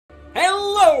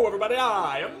Hello everybody,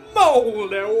 I am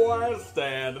Moldy West,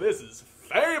 and this is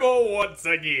Fable once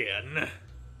again.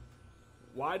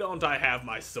 Why don't I have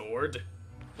my sword?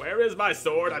 Where is my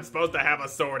sword? I'm supposed to have a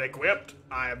sword equipped.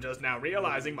 I am just now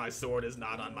realizing my sword is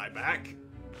not on my back.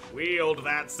 Wield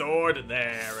that sword,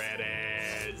 there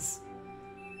it is.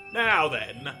 Now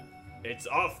then, it's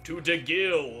off to the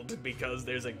guild, because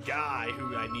there's a guy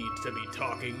who I need to be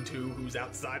talking to who's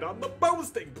outside on the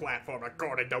boasting platform,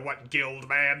 according to what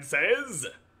Guildman says.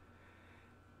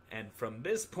 And from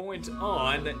this point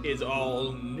on is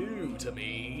all new to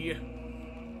me.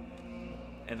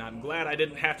 And I'm glad I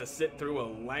didn't have to sit through a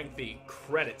lengthy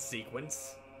credit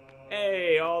sequence.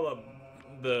 Hey, all of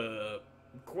the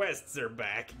quests are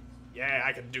back. Yeah,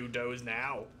 I can do those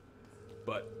now.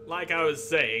 But like I was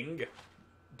saying,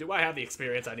 do I have the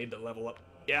experience I need to level up?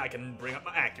 Yeah, I can bring up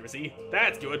my accuracy.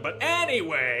 That's good, but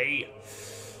anyway,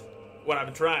 what I've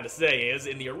been trying to say is,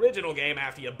 in the original game,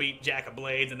 after you beat Jack of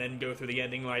Blades and then go through the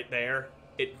ending right there,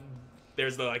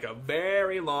 there's like a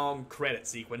very long credit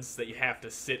sequence that you have to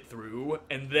sit through,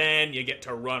 and then you get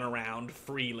to run around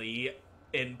freely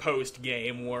in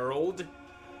post-game world.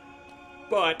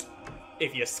 But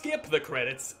if you skip the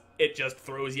credits, it just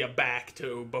throws you back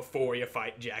to before you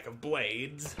fight Jack of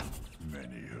Blades.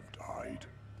 Many have died.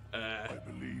 I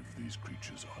believe these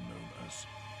creatures are known as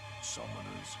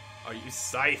summoners. Are you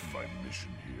Scythe? My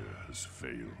mission here has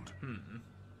failed.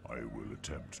 I will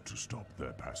attempt to stop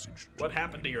their passage. What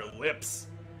happened to your lips?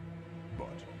 But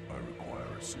I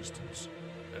require assistance.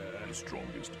 The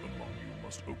strongest among you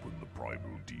must open the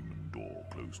primal demon door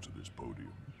close to this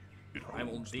podium. It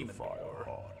holds the fire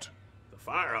heart. The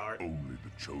fire heart? Only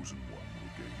the chosen one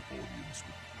will gain audience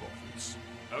with the prophets.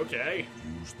 Okay.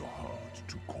 Use the heart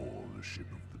to call the ship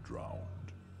of the drowned.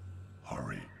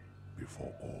 Hurry,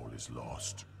 before all is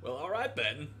lost. Well, alright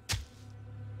then.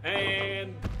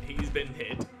 And he's been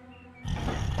hit.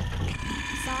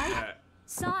 Scythe?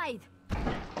 Scythe!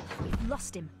 We've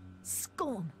lost him.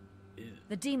 Scorn.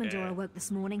 The demon door awoke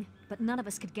this morning, but none of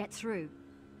us could get through.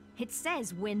 It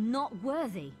says we're not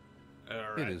worthy.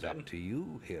 It is up to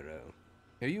you, hero.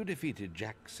 You defeated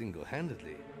Jack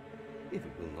single-handedly. If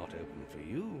it will not open for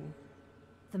you...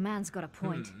 The man's got a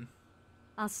point.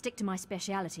 I'll stick to my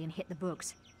speciality and hit the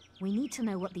books. We need to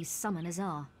know what these summoners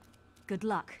are. Good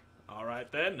luck.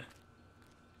 Alright then.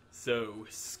 So,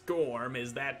 Scorm,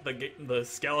 is that the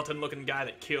skeleton-looking guy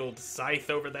that killed Scythe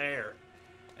over there?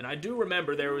 And I do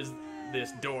remember there was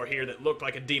this door here that looked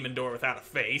like a demon door without a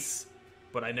face,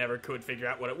 but I never could figure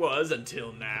out what it was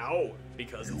until now,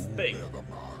 because it's a thing. You bear the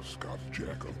mask of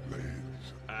Jack of Blades.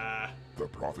 The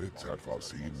prophets had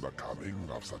foreseen the coming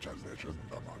of such a legend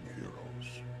among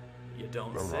heroes. You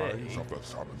don't the say. The rise of the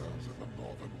summoners in the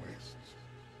northern wastes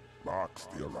marks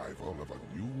the arrival of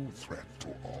a new threat to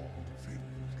all things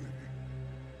living.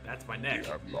 That's my neck. We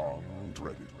have long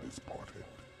dreaded this portent.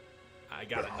 I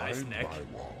got a nice neck.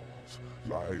 Behind my walls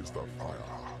lies the fire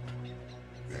heart.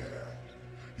 There,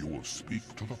 you will speak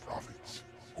to the prophets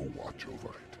who watch over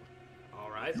it.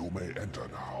 Alright. You may enter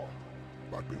now,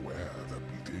 but beware the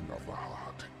beating of the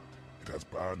heart. It has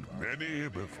burned many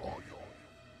before you.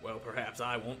 Well, perhaps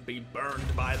I won't be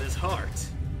burned by this heart.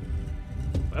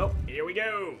 Well, here we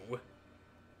go.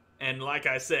 And like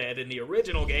I said, in the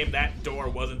original game, that door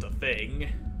wasn't a thing.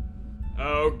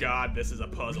 Oh god, this is a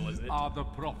puzzle, isn't it? Are the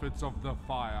prophets of the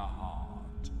fire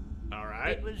heart.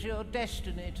 Alright. It was your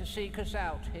destiny to seek us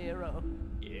out, hero.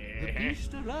 Yeah. The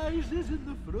beast arises in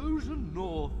the frozen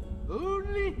north.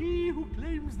 Only he who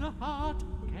claims the heart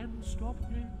can stop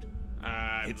it.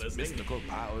 Its listening. mystical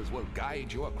powers will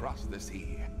guide you across the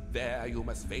sea. There you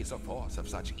must face a force of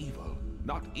such evil.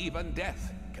 Not even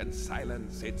death can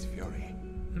silence its fury.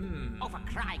 Oh, for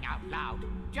crying out loud,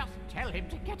 just tell him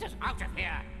to get us out of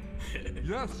here.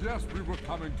 Yes, we were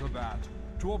coming to that.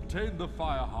 To obtain the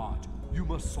fire heart, you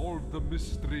must solve the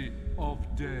mystery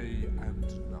of day and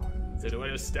night. So do I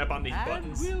just step on these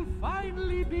buttons? And we'll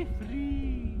finally be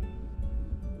free.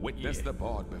 Witness the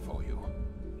board before you.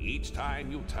 Each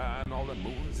time you turn all the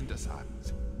moons into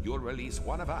suns, you'll release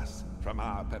one of us from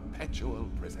our perpetual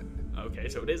prison. Okay,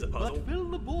 so it is a puzzle. But fill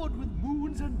the board with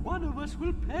moons and one of us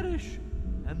will perish.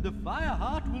 And the fire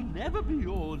heart will never be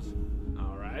yours.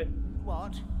 Alright.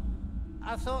 What?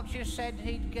 I thought you said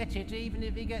he'd get it even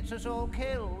if he gets us all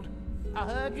killed. I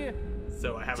heard you.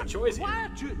 So I have a choice here.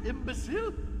 Quiet, you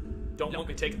imbecile! Don't want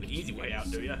me taking the easy way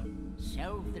out, do ya?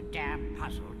 Solve the damn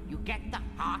puzzle. You get the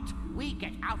heart, we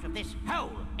get out of this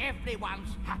hole.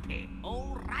 Everyone's happy,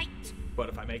 all right? But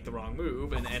if I make the wrong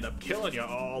move and end up killing you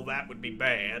all, that would be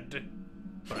bad.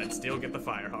 But I'd still get the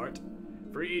fire heart.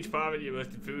 For each prophet, you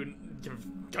must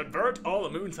convert all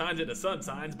the moon signs into sun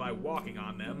signs by walking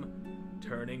on them.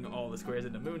 Turning all the squares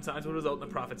into moon signs will result in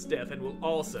the prophet's death and will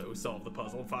also solve the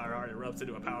puzzle. Fireheart erupts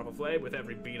into a powerful flame with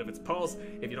every beat of its pulse.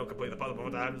 If you don't complete the puzzle 4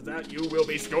 times that, you will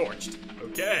be scorched.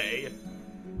 Okay.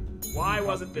 Why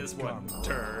wasn't this one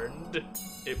turned?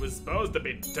 It was supposed to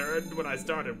be turned when I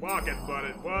started walking, but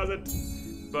it wasn't.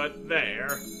 But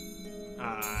there.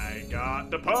 I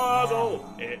got the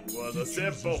puzzle. It was a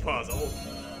simple puzzle.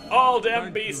 All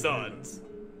them be sons.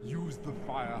 Use the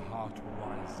fire heart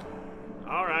wisely.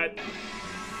 Alright.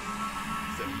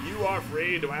 So you are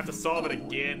free. Do I have to solve it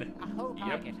again? I hope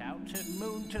I get out to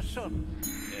moon to sun.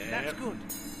 That's good.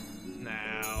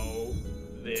 Now,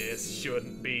 this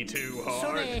shouldn't be too hard.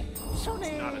 Sunny. It's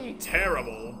not a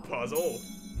terrible puzzle.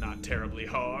 Not terribly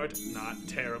hard. Not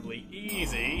terribly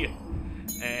easy.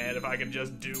 And if I can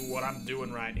just do what I'm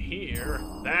doing right here,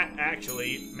 that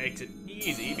actually makes it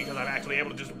easy because I'm actually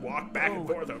able to just walk back and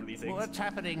forth over these things. What's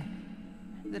happening?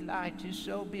 The light is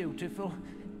so beautiful.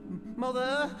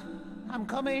 Mother, I'm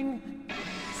coming.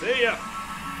 See ya!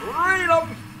 Freedom!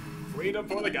 Freedom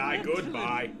for the guy.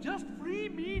 Goodbye. Just free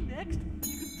me next, and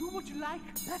you can do what you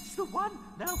like. That's the one.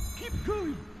 Now keep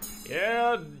going.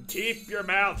 Yeah, keep your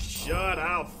mouth shut.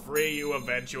 I'll free you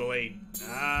eventually.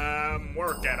 I'm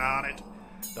working on it.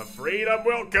 The freedom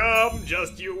will come,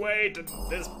 just you wait.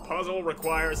 This puzzle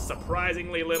requires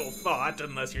surprisingly little thought,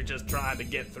 unless you're just trying to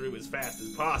get through as fast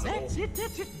as possible. That's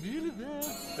it, nearly there.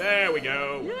 There we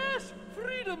go. Yes,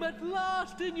 freedom at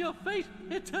last in your fate,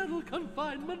 eternal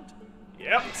confinement.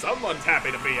 Yep, someone's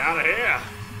happy to be out of here.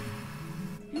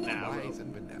 Now, Wise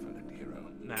and benevolent hero.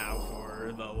 now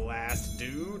for the last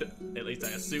dude. At least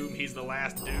I assume he's the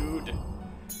last dude.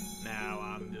 Now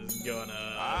I'm just gonna...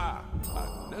 A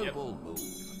noble move.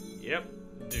 Yep,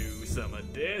 do some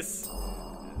of this.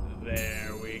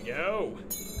 There we go.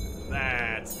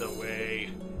 That's the way.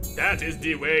 That is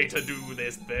the way to do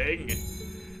this thing.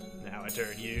 Now I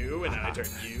turn you, and then I turn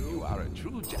you. You are a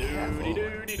true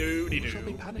Doody-doody-doody-doo. shall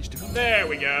be punished. There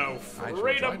we go. I shall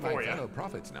Freedom join my for fellow you.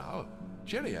 prophets now.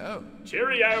 Cheerio.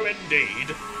 Cheerio indeed.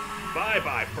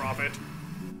 Bye-bye, Prophet.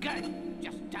 Good.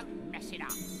 Just don't mess it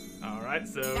up. Alright,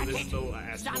 so That's this it. is the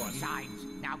last Sun one. signs.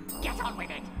 Now get on with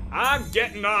it. I'm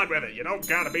getting on with it. You don't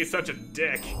gotta be such a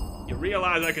dick. You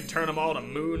realize I could turn them all to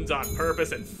moons on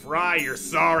purpose and fry your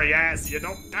sorry ass. You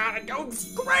don't gotta go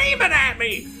screaming at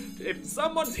me. If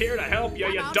someone's here to help you,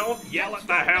 you don't yell at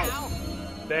the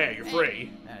help. There, you're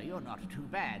free. You're not too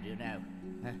bad, you know.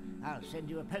 I'll send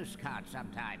you a postcard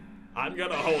sometime. I'm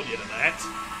gonna hold you to that.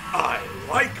 I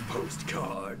like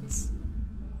postcards.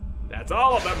 That's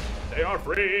all of them. They are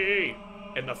free.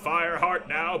 And the fire heart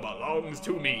now belongs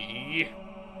to me.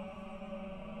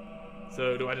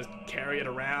 So do I just carry it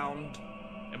around?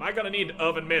 Am I gonna need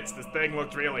oven mitts? This thing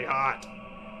looks really hot.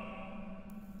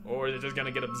 Or is it just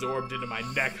gonna get absorbed into my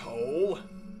neck hole?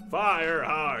 Fire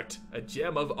heart, a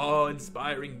gem of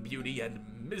awe-inspiring beauty and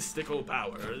mystical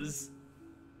powers.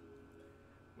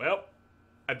 Well,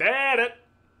 I did it.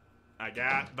 I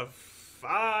got the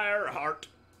fire heart.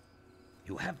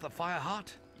 You have the fire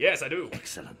heart? Yes, I do.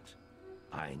 Excellent.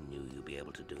 I knew you'd be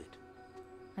able to do it.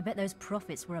 I bet those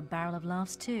prophets were a barrel of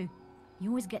laughs too. You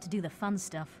always get to do the fun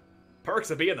stuff. Perks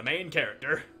of being the main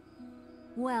character.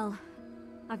 Well,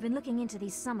 I've been looking into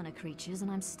these summoner creatures,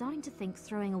 and I'm starting to think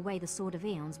throwing away the Sword of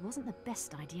Aeons wasn't the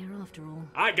best idea after all.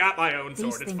 I got my own These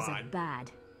sword, it's things fine. are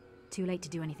bad. Too late to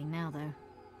do anything now,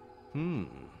 though.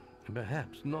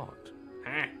 Perhaps not.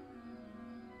 Huh?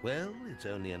 Well, it's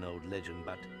only an old legend,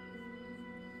 but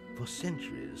for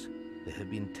centuries there have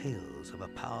been tales of a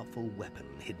powerful weapon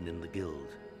hidden in the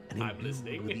guild, and I'm imbued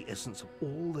listening. with the essence of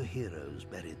all the heroes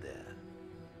buried there.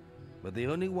 But the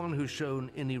only one who's shown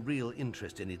any real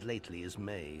interest in it lately is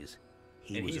Maze.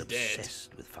 He And was he's dead.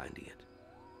 obsessed with finding it.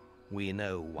 We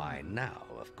know why now,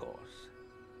 of course.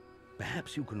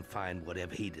 Perhaps you can find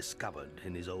whatever he discovered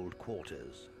in his old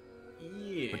quarters.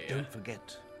 Yeah. But don't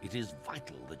forget, it is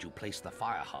vital that you place the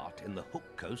fire heart in the Hook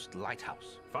Coast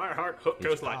Lighthouse. Fireheart, Hook Its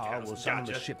Coast power Lighthouse. will summon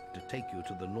Gotcha. the ship to take you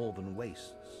to the northern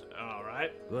wastes.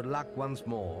 Alright. Good luck once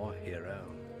more, hero.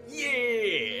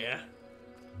 Yeah!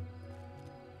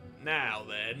 Now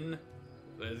then,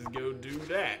 let's go do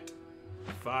that.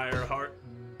 Fireheart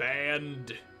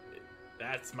Band.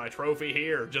 That's my trophy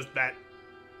here. Just that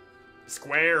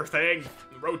square thing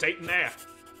rotating there.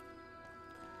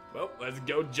 Well, let's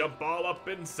go jump all up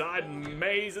inside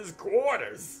Maze's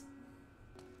quarters.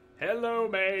 Hello,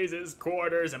 Maze's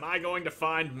quarters. Am I going to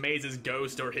find Maze's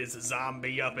ghost or his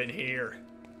zombie up in here?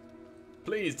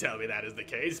 Please tell me that is the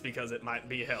case, because it might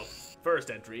be helpful.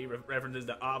 First entry references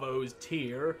to Avo's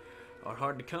Tear, are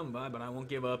hard to come by, but I won't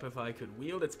give up. If I could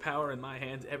wield its power in my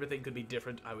hands, everything could be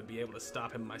different. I would be able to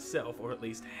stop him myself, or at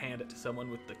least hand it to someone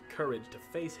with the courage to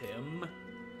face him.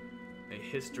 A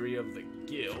history of the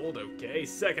guild, okay.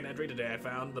 Second entry, today I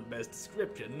found the best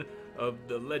description of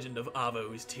the legend of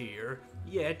Avo's Tear,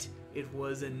 yet it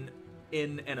was in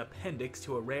an appendix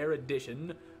to a rare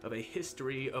edition of a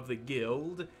history of the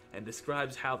guild, and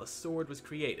describes how the sword was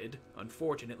created.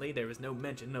 Unfortunately, there is no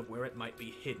mention of where it might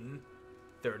be hidden.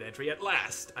 Third entry, at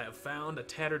last, I have found a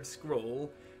tattered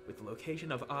scroll with the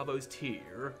location of Avo's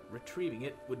Tear. Retrieving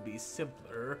it would be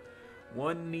simpler.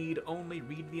 One need only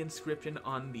read the inscription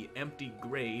on the empty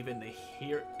grave in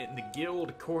the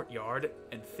guild courtyard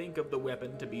and think of the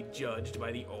weapon to be judged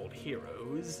by the old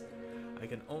heroes. I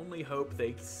can only hope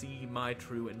they see my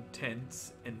true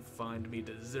intents and find me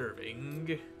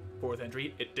deserving. Fourth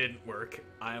entry, it didn't work.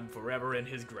 I am forever in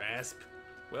his grasp.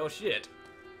 Well, shit.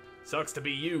 Sucks to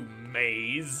be you,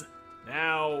 Maze.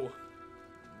 Now,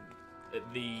 it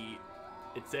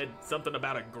said something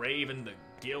about a grave in the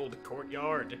guild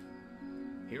courtyard.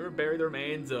 Here are buried the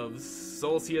remains of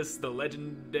Solstice, the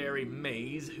legendary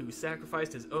Maze, who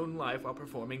sacrificed his own life while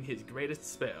performing his greatest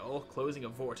spell, closing a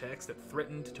vortex that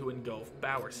threatened to engulf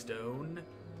Bowerstone.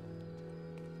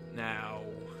 Now,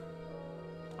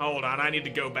 hold on, I need to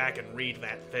go back and read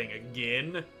that thing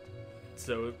again.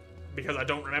 Because I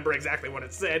don't remember exactly what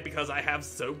it said, because I have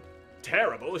so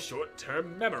terrible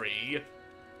short-term memory.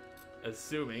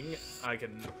 Assuming I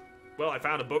can... Well, I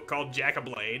found a book called Jack of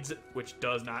Blades, which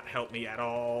does not help me at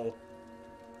all.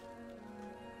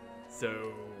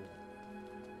 So,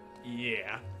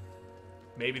 yeah.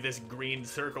 Maybe this green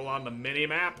circle on the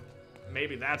mini-map?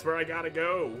 Maybe that's where I gotta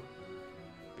go.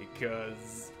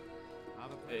 Because...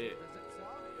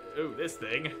 ooh, this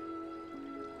thing.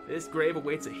 This grave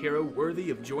awaits a hero worthy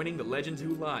of joining the legends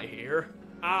who lie here.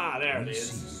 Ah, there it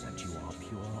is. See that you are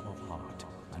pure of heart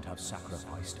and have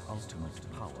sacrificed ultimate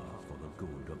power for the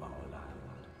good of our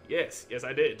land. Yes,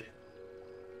 I did.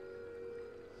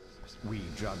 We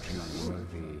judge you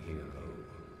worthy, hero.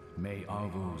 May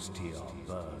Avo's Tear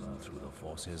burn through the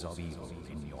forces of evil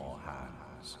in your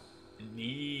hands.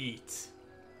 Neat.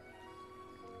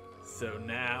 So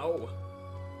now,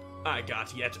 I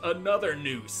got yet another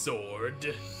new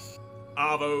sword.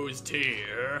 Avo's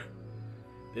Tear.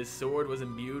 This sword was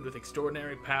imbued with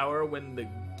extraordinary power when the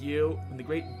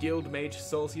great guild mage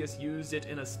Solstice used it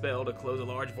in a spell to close a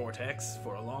large vortex.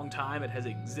 For a long time, it has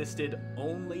existed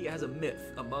only as a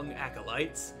myth among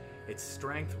acolytes. Its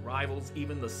strength rivals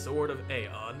even the Sword of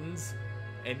Aeons.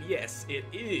 And yes, it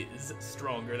is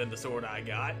stronger than the sword I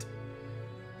got.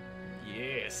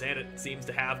 Yes, and it seems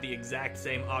to have the exact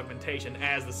same augmentation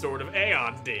as the Sword of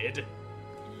Aeons did.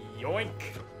 Yoink.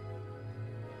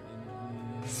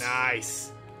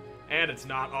 Nice. And it's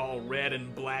not all red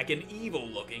and black and evil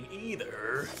looking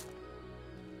either.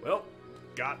 Well,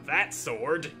 got that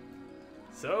sword.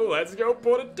 So let's go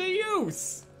put it to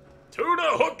use. To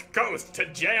the Hook Coast to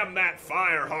jam that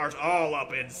fire heart all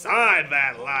up inside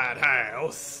that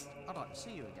lighthouse. I'd like to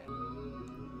see you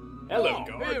again. Hello,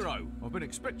 guard. Hero, I've been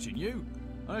expecting you.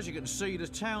 And as you can see, the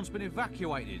town's been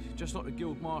evacuated, just like the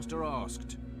guildmaster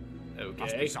asked. Okay.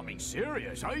 Must be something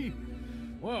serious, eh?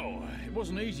 Well, it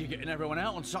wasn't easy getting everyone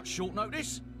out on such short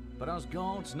notice, but us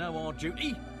guards know our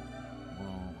duty.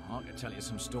 Well, I could tell you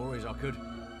some stories, I could.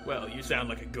 Well, you sound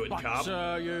like a good cop.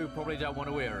 But you probably don't want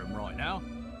to hear them right now.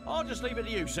 I'll just leave it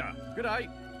to you, sir. Good day.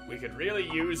 We could really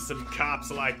use some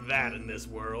cops like that in this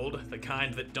world. The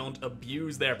kind that don't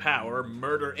abuse their power,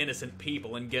 murder innocent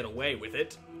people, and get away with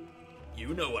it.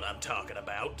 You know what I'm talking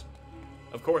about.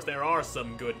 Of course, there are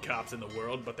some good cops in the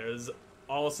world, but there's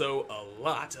also a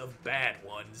lot of bad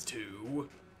ones, too.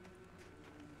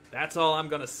 That's all I'm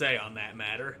gonna say on that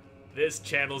matter. This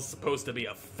channel's supposed to be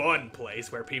a fun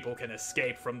place where people can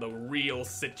escape from the real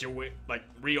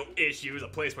real issues, a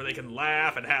place where they can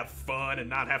laugh and have fun and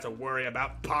not have to worry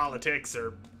about politics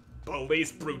or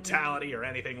police brutality or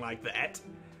anything like that.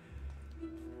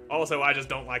 Also, I just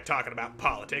don't like talking about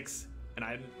politics, and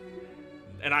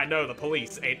I know the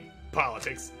police ain't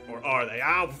politics, or are they?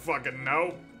 I don't fucking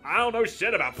know. I don't know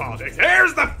shit about politics.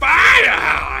 Here's the fire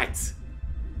heart!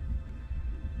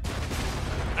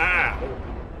 Ow.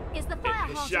 Is the fire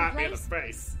It heart shot in me in the place?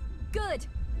 face. Good.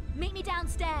 Meet me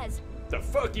downstairs. The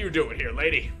fuck you doing here,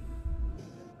 lady?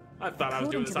 I thought I was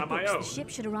doing this on my own. The ship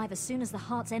should arrive as soon as the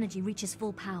heart's energy reaches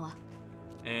full power.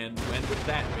 And when would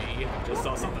that be? Just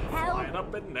saw something flying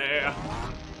up in there.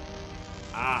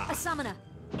 Ah. A summoner.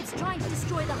 It's trying to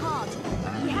destroy the heart.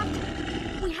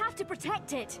 We have to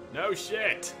protect it. No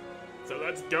shit. So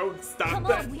let's go stop Come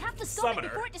that on, we have to stop summoner.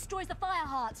 it before it destroys the fire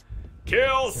heart.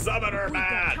 Kill Summoner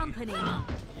Man! Company.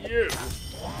 You.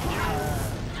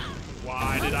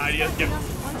 Why did I just get...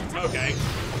 Okay.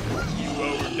 You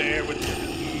over there with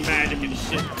your magic and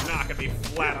shit knocking me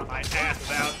flat on my ass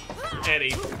without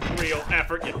any real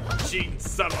effort, you cheating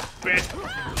son of a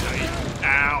bitch.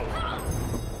 Ow.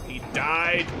 He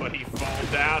died, but he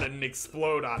fall down and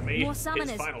explode on me. More summoners.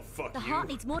 His final fuck the you. heart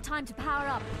needs more time to power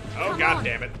up. Oh, god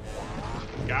damn it.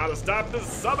 Gotta stop the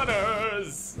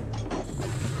summoners!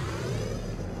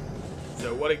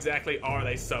 So what exactly are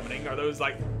they summoning? Are those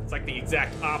like, it's like the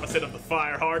exact opposite of the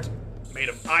fire heart? Made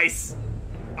of ice?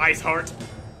 Ice heart?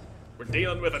 We're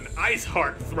dealing with an ice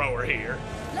heart thrower here.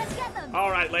 Let's get them!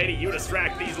 Alright, lady, you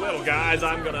distract these little guys.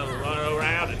 I'm gonna run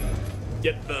around and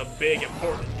get the big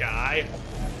important guy.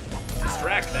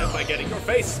 Distract them by getting your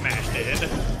face smashed in.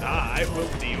 I will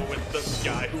deal with the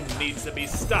guy who needs to be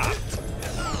stopped.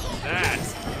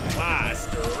 That's my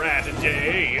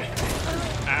strategy.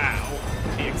 Ow.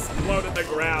 He exploded the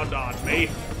ground on me.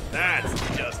 That's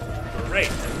just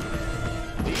great.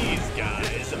 These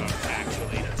guys are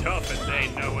actually tough and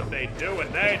they know what they do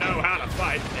and they know how to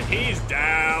fight. And he's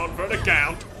down for the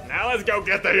count. Now let's go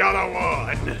get the other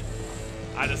one.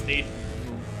 I just need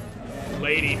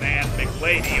Lady Man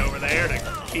McLady over there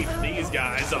to keep these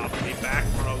guys off of me back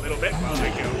for a little bit while we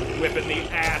go whipping the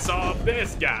ass off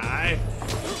this guy.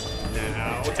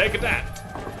 Now, take that.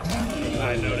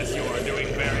 I notice you are doing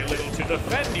very little to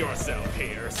defend yourself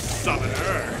here,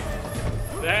 Summoner.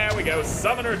 There we go,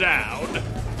 Summoner down.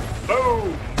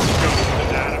 Boom goes the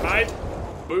dynamite.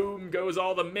 Boom goes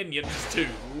all the minions, too.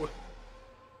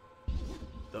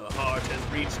 The heart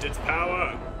has reached its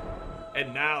power,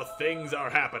 and now things are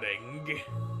happening.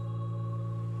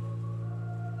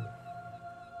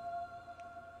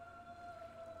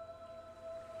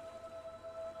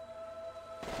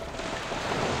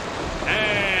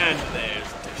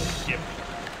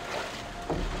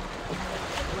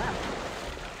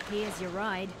 Here's your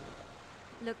ride.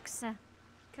 Looks,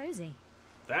 cozy.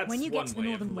 That's when you get to the one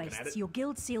way Northern of looking at Wastes, it. your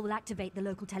guild seal will activate the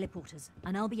local teleporters,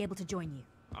 and I'll be able to join you.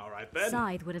 Alright then.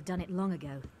 Scythe would have done it long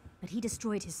ago, but he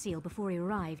destroyed his seal before he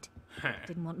arrived.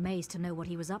 Didn't want Maze to know what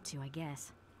he was up to, I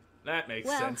guess. That makes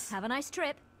well, sense. Have a nice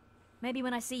trip. Maybe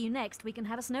when I see you next, we can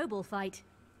have a snowball fight.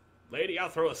 Lady, I'll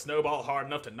throw a snowball hard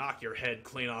enough to knock your head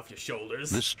clean off your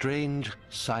shoulders. The strange,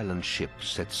 silent ship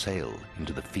set sail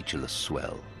into the featureless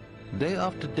swell. Day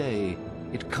after day,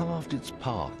 it carved its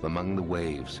path among the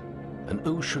waves, an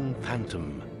ocean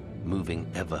phantom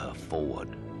moving ever forward.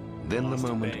 Then the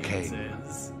moment came,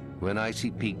 when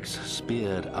icy peaks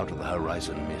speared out of the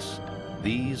horizon mist.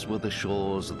 These were the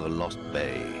shores of the Lost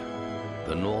Bay.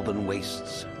 The Northern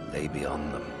Wastes lay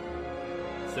beyond them.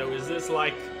 So is this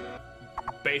like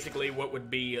basically what would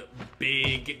be a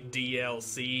big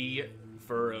DLC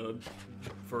for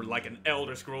like an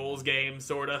Elder Scrolls game,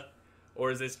 sorta? Or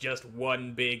is this just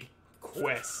one big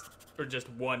quest? Or just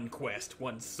one quest?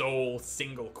 One sole,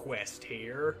 single quest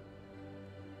here?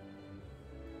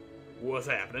 What's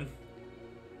happening?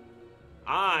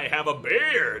 I have a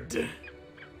beard!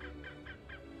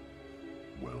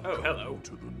 Welcome hello.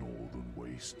 to the Northern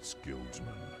Wastes, guildsman.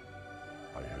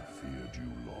 I had feared you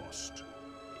lost.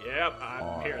 Yep,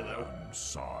 I'm here though. I am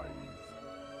Scythe,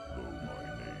 though my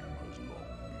name has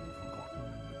long been forgotten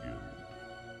in the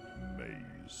guild.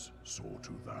 Maze saw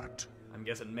to that. I'm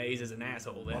guessing Maze is an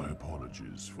asshole then. My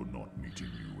apologies for not meeting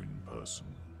you in person.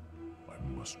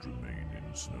 I must remain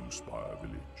in Snowspire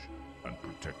Village and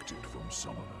protect it from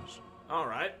summoners.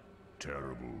 Alright.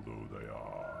 Terrible though they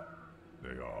are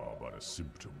but a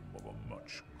symptom of a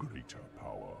much greater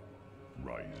power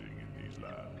rising in these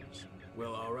lands.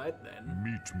 Well, alright then.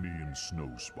 Meet me in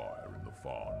Snowspire in the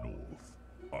far north.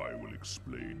 I will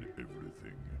explain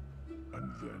everything,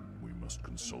 and then we must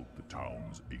consult the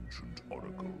town's ancient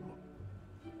oracle.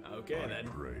 Okay, I then.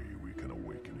 pray we can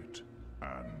awaken it,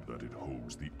 and that it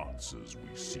holds the answers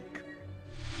we seek.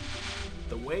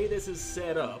 The way this is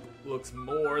set up looks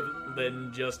more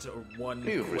than just one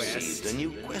You've quest. received a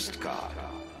new quest card.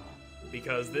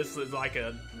 Because this is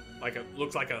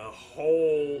looks like a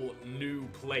whole new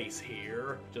place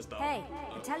here. Just a Hey,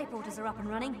 the teleporters are up and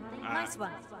running. Nice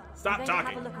one. Stop I'm going talking.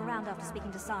 to have a look around after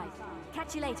speaking to Scythe.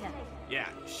 Catch you later. Yeah,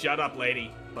 shut up,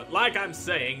 lady. But like I'm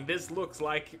saying, this looks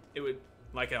like it would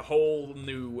like a whole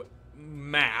new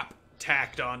map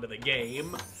tacked onto the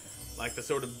game. Like the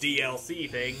sort of DLC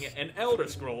thing an Elder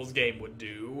Scrolls game would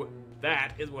do.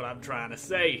 That is what I'm trying to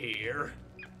say here.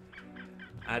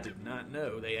 I did not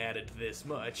know they added this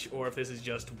much, or if this is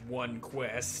just one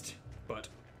quest, but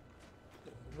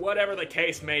whatever the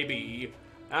case may be,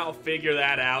 I'll figure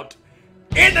that out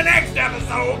in the next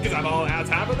episode, because I'm all out of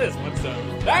time for this one, so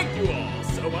thank you all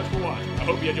so much for watching. I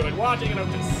hope you enjoyed watching, and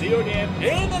hope to see you again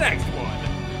in the next one.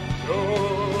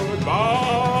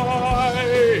 Goodbye!